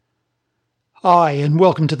Hi, and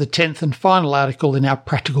welcome to the 10th and final article in our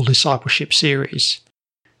Practical Discipleship series.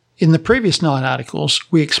 In the previous 9 articles,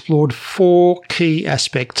 we explored 4 key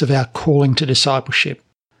aspects of our calling to discipleship: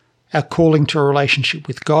 our calling to a relationship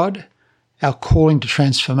with God, our calling to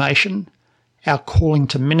transformation, our calling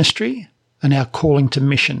to ministry, and our calling to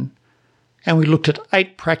mission. And we looked at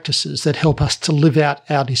 8 practices that help us to live out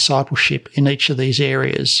our discipleship in each of these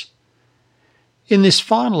areas. In this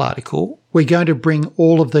final article, we're going to bring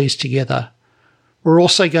all of these together. We're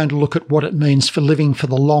also going to look at what it means for living for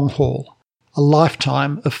the long haul, a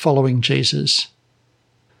lifetime of following Jesus.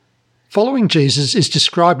 Following Jesus is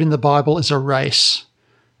described in the Bible as a race,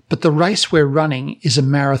 but the race we're running is a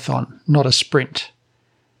marathon, not a sprint.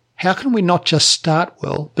 How can we not just start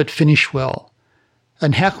well, but finish well?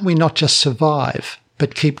 And how can we not just survive,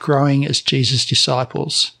 but keep growing as Jesus'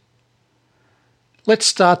 disciples? Let's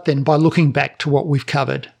start then by looking back to what we've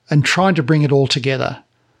covered and trying to bring it all together.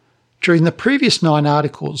 During the previous 9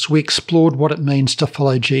 articles, we explored what it means to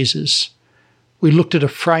follow Jesus. We looked at a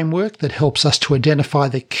framework that helps us to identify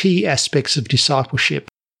the key aspects of discipleship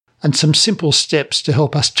and some simple steps to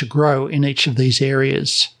help us to grow in each of these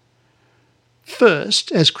areas.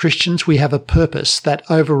 First, as Christians, we have a purpose that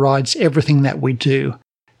overrides everything that we do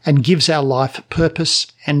and gives our life purpose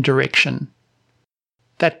and direction.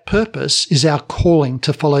 That purpose is our calling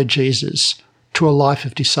to follow Jesus, to a life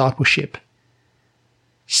of discipleship.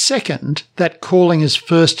 Second, that calling is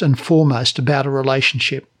first and foremost about a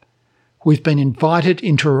relationship. We've been invited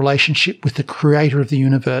into a relationship with the Creator of the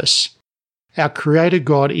universe. Our Creator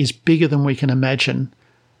God is bigger than we can imagine,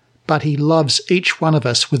 but He loves each one of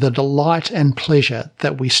us with a delight and pleasure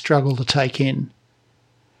that we struggle to take in.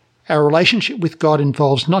 Our relationship with God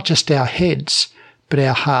involves not just our heads, but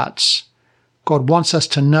our hearts. God wants us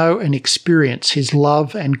to know and experience His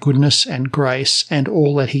love and goodness and grace and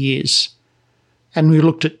all that He is. And we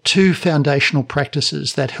looked at 2 foundational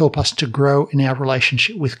practices that help us to grow in our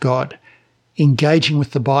relationship with God: engaging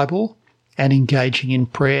with the Bible and engaging in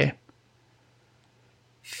prayer.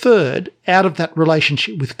 Third, out of that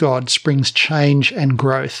relationship with God springs change and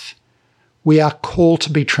growth. We are called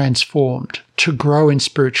to be transformed, to grow in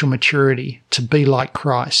spiritual maturity, to be like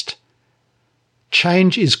Christ.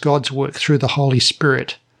 Change is God's work through the Holy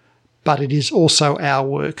Spirit, but it is also our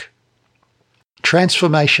work.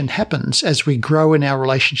 Transformation happens as we grow in our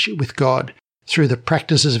relationship with God through the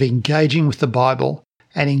practices of engaging with the Bible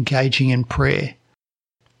and engaging in prayer.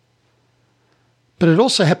 But it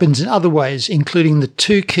also happens in other ways, including the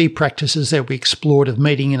 2 key practices that we explored of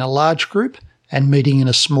meeting in a large group and meeting in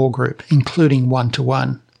a small group, including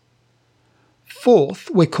one-to-one. Fourth,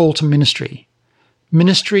 we're called to ministry.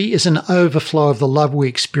 Ministry is an overflow of the love we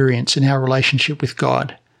experience in our relationship with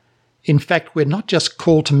God. In fact, we're not just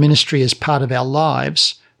called to ministry as part of our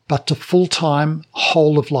lives, but to full-time,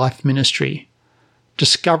 whole-of-life ministry.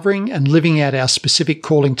 Discovering and living out our specific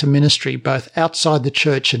calling to ministry, both outside the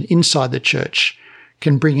church and inside the church,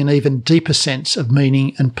 can bring an even deeper sense of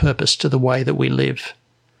meaning and purpose to the way that we live.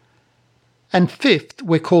 And fifth,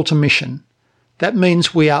 we're called to mission. That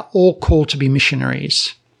means we are all called to be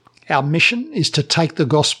missionaries. Our mission is to take the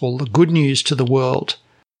gospel, the good news, to the world.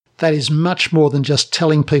 That is much more than just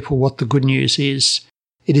telling people what the good news is.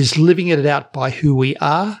 It is living it out by who we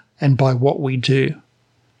are and by what we do.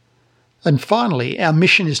 And finally, our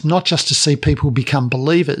mission is not just to see people become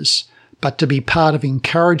believers, but to be part of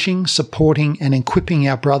encouraging, supporting, and equipping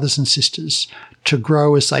our brothers and sisters to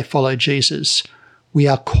grow as they follow Jesus. We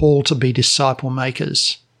are called to be disciple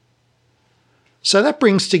makers. So that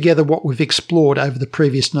brings together what we've explored over the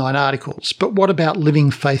previous 9 articles. But what about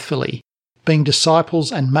living faithfully, being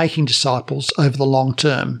disciples and making disciples over the long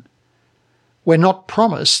term? We're not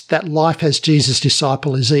promised that life as Jesus'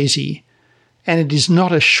 disciple is easy, and it is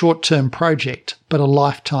not a short-term project, but a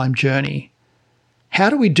lifetime journey. How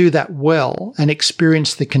do we do that well and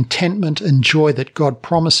experience the contentment and joy that God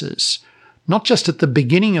promises, not just at the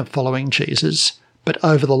beginning of following Jesus, but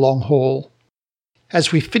over the long haul?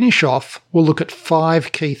 As we finish off, we'll look at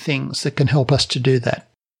 5 key things that can help us to do that.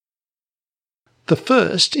 The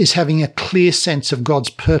first is having a clear sense of God's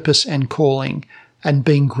purpose and calling and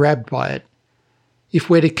being grabbed by it. If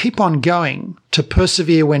we're to keep on going, to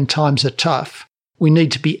persevere when times are tough, we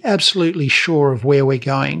need to be absolutely sure of where we're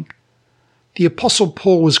going. The Apostle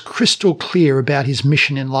Paul was crystal clear about his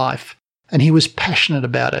mission in life, and he was passionate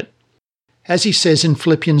about it. As he says in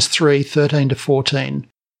Philippians 3:13-14,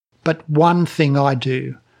 "But one thing I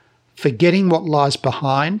do, forgetting what lies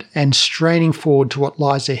behind and straining forward to what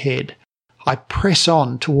lies ahead, I press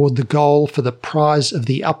on toward the goal for the prize of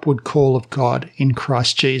the upward call of God in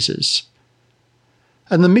Christ Jesus."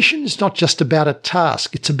 And the mission is not just about a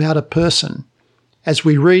task, it's about a person. As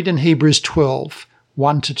we read in Hebrews 12,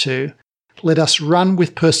 1-2, let us run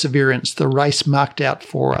with perseverance the race marked out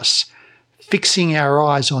for us, fixing our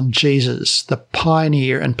eyes on Jesus, the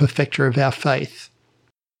pioneer and perfecter of our faith.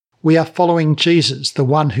 We are following Jesus, the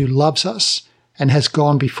one who loves us and has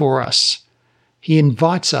gone before us. He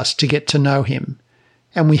invites us to get to know him,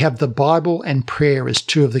 and we have the Bible and prayer as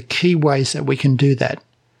two of the key ways that we can do that.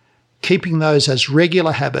 Keeping those as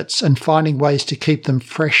regular habits and finding ways to keep them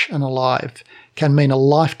fresh and alive can mean a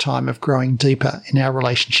lifetime of growing deeper in our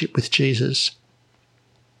relationship with Jesus.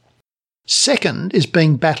 Second is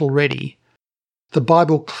being battle ready. The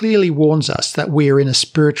Bible clearly warns us that we are in a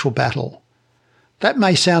spiritual battle. That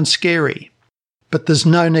may sound scary, but there's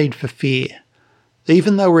no need for fear.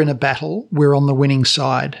 Even though we're in a battle, we're on the winning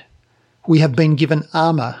side. We have been given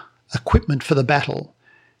armour, equipment for the battle,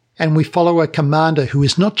 and we follow a commander who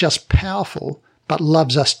is not just powerful, but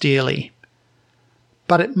loves us dearly.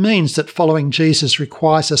 But it means that following Jesus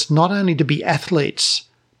requires us not only to be athletes,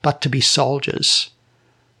 but to be soldiers.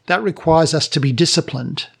 That requires us to be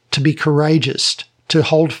disciplined, to be courageous, to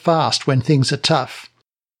hold fast when things are tough.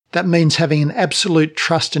 That means having an absolute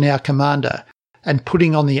trust in our commander and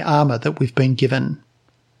putting on the armour that we've been given.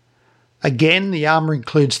 Again, the armour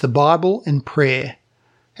includes the Bible and prayer.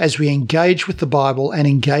 As we engage with the Bible and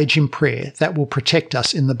engage in prayer, that will protect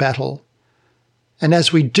us in the battle. And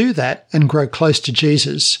as we do that and grow close to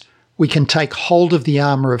Jesus, we can take hold of the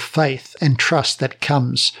armour of faith and trust that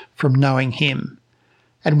comes from knowing him.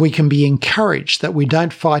 And we can be encouraged that we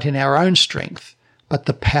don't fight in our own strength, but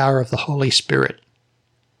the power of the Holy Spirit.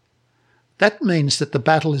 That means that the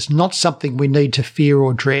battle is not something we need to fear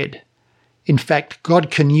or dread. In fact,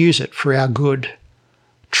 God can use it for our good.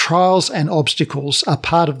 Trials and obstacles are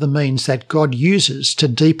part of the means that God uses to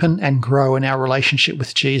deepen and grow in our relationship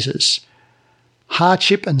with Jesus.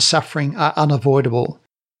 Hardship and suffering are unavoidable.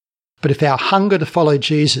 But if our hunger to follow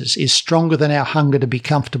Jesus is stronger than our hunger to be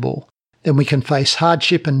comfortable, then we can face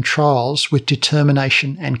hardship and trials with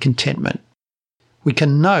determination and contentment. We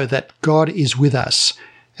can know that God is with us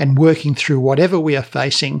and working through whatever we are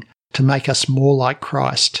facing to make us more like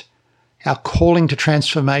Christ. Our calling to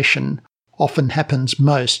transformation often happens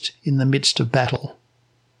most in the midst of battle.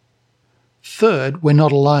 Third, we're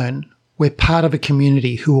not alone. We're part of a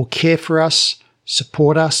community who will care for us,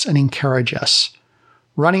 support us, and encourage us.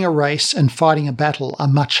 Running a race and fighting a battle are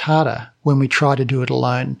much harder when we try to do it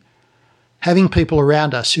alone. Having people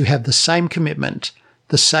around us who have the same commitment,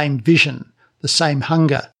 the same vision, the same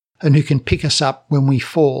hunger, and who can pick us up when we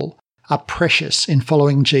fall are precious in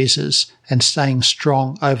following Jesus and staying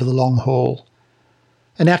strong over the long haul.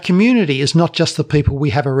 And our community is not just the people we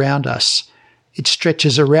have around us. It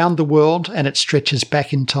stretches around the world and it stretches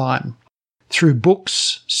back in time. Through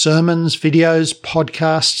books, sermons, videos,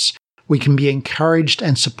 podcasts, we can be encouraged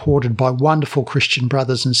and supported by wonderful Christian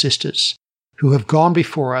brothers and sisters who have gone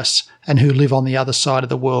before us and who live on the other side of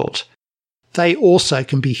the world. They also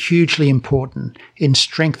can be hugely important in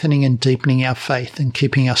strengthening and deepening our faith and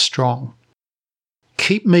keeping us strong.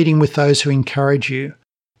 Keep meeting with those who encourage you.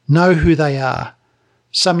 Know who they are.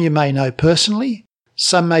 Some you may know personally,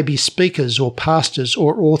 some may be speakers or pastors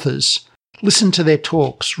or authors. Listen to their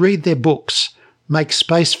talks, read their books, make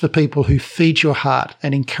space for people who feed your heart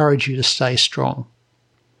and encourage you to stay strong.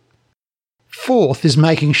 Fourth is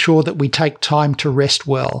making sure that we take time to rest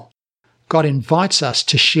well. God invites us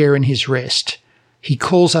to share in his rest. He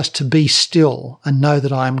calls us to be still and know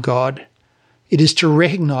that I am God. It is to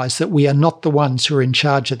recognise that we are not the ones who are in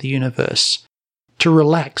charge of the universe, to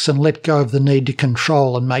relax and let go of the need to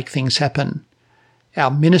control and make things happen.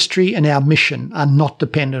 Our ministry and our mission are not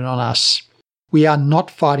dependent on us. We are not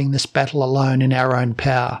fighting this battle alone in our own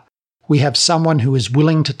power. We have someone who is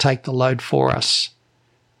willing to take the load for us.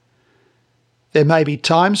 There may be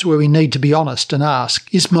times where we need to be honest and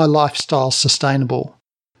ask, is my lifestyle sustainable?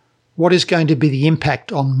 What is going to be the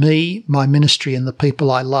impact on me, my ministry, and the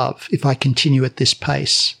people I love if I continue at this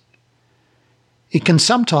pace? It can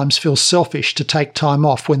sometimes feel selfish to take time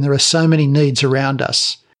off when there are so many needs around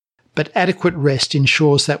us, but adequate rest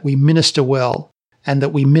ensures that we minister well and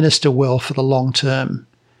that we minister well for the long term.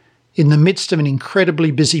 In the midst of an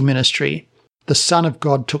incredibly busy ministry, the Son of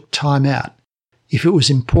God took time out. If it was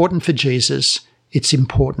important for Jesus, it's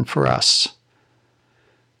important for us.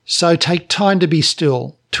 So take time to be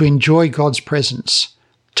still, to enjoy God's presence,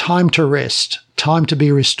 time to rest, time to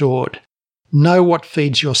be restored. Know what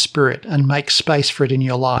feeds your spirit and make space for it in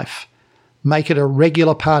your life. Make it a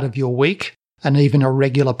regular part of your week and even a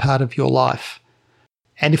regular part of your life.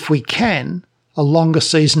 And if we can, a longer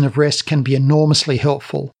season of rest can be enormously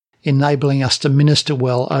helpful, enabling us to minister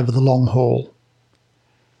well over the long haul.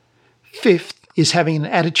 Fifth is having an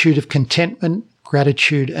attitude of contentment,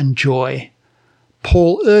 gratitude, and joy.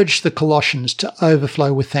 Paul urged the Colossians to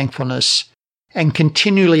overflow with thankfulness and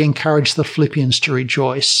continually encourage the Philippians to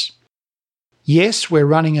rejoice. Yes, we're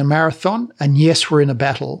running a marathon, and yes, we're in a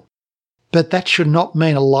battle, but that should not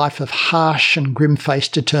mean a life of harsh and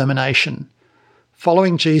grim-faced determination.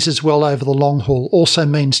 Following Jesus well over the long haul also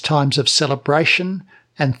means times of celebration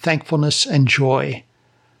and thankfulness and joy.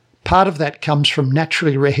 Part of that comes from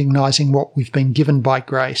naturally recognising what we've been given by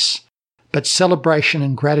grace, but celebration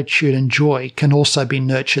and gratitude and joy can also be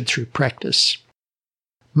nurtured through practice.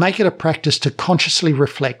 Make it a practice to consciously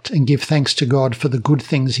reflect and give thanks to God for the good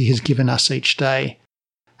things He has given us each day,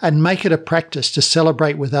 and make it a practice to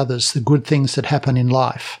celebrate with others the good things that happen in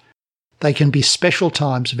life. They can be special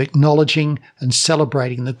times of acknowledging and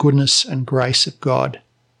celebrating the goodness and grace of God.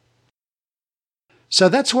 So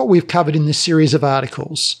that's what we've covered in this series of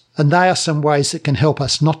articles, and they are some ways that can help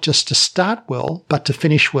us not just to start well, but to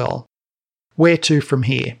finish well. Where to from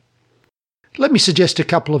here? Let me suggest a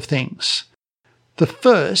couple of things. The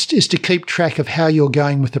first is to keep track of how you're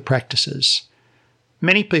going with the practices.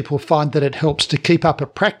 Many people find that it helps to keep up a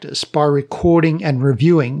practice by recording and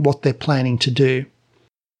reviewing what they're planning to do.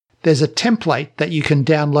 There's a template that you can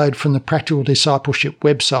download from the Practical Discipleship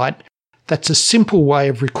website that's a simple way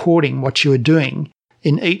of recording what you are doing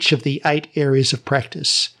in each of the 8 areas of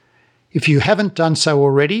practice. If you haven't done so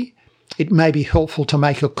already, it may be helpful to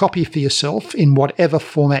make a copy for yourself in whatever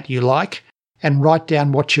format you like and write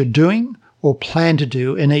down what you're doing or plan to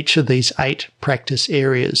do in each of these 8 practice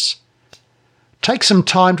areas. Take some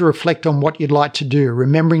time to reflect on what you'd like to do,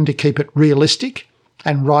 remembering to keep it realistic,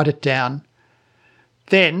 and write it down.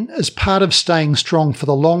 Then, as part of staying strong for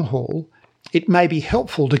the long haul, it may be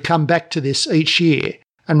helpful to come back to this each year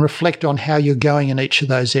and reflect on how you're going in each of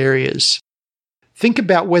those areas. Think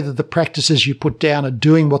about whether the practices you put down are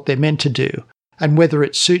doing what they're meant to do and whether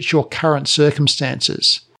it suits your current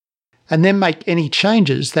circumstances. And then make any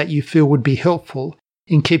changes that you feel would be helpful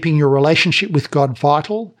in keeping your relationship with God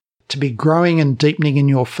vital, to be growing and deepening in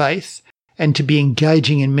your faith, and to be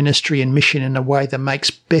engaging in ministry and mission in a way that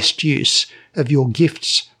makes best use of your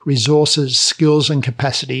gifts, resources, skills and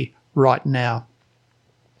capacity right now.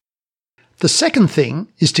 The second thing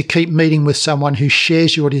is to keep meeting with someone who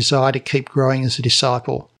shares your desire to keep growing as a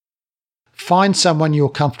disciple. Find someone you're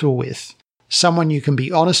comfortable with, someone you can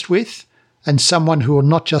be honest with, and someone who will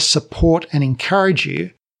not just support and encourage you,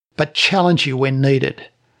 but challenge you when needed.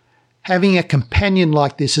 Having a companion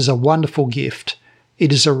like this is a wonderful gift.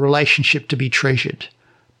 It is a relationship to be treasured.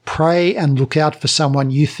 Pray and look out for someone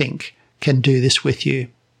you think can do this with you.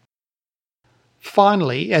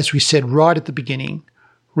 Finally, as we said right at the beginning,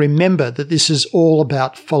 remember that this is all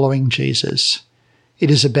about following Jesus. It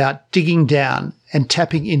is about digging down and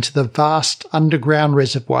tapping into the vast underground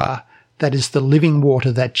reservoir that is the living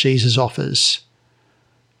water that Jesus offers.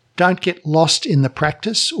 Don't get lost in the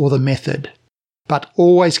practice or the method, but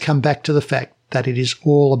always come back to the fact that it is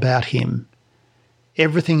all about Him.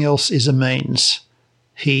 Everything else is a means.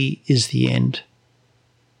 He is the end.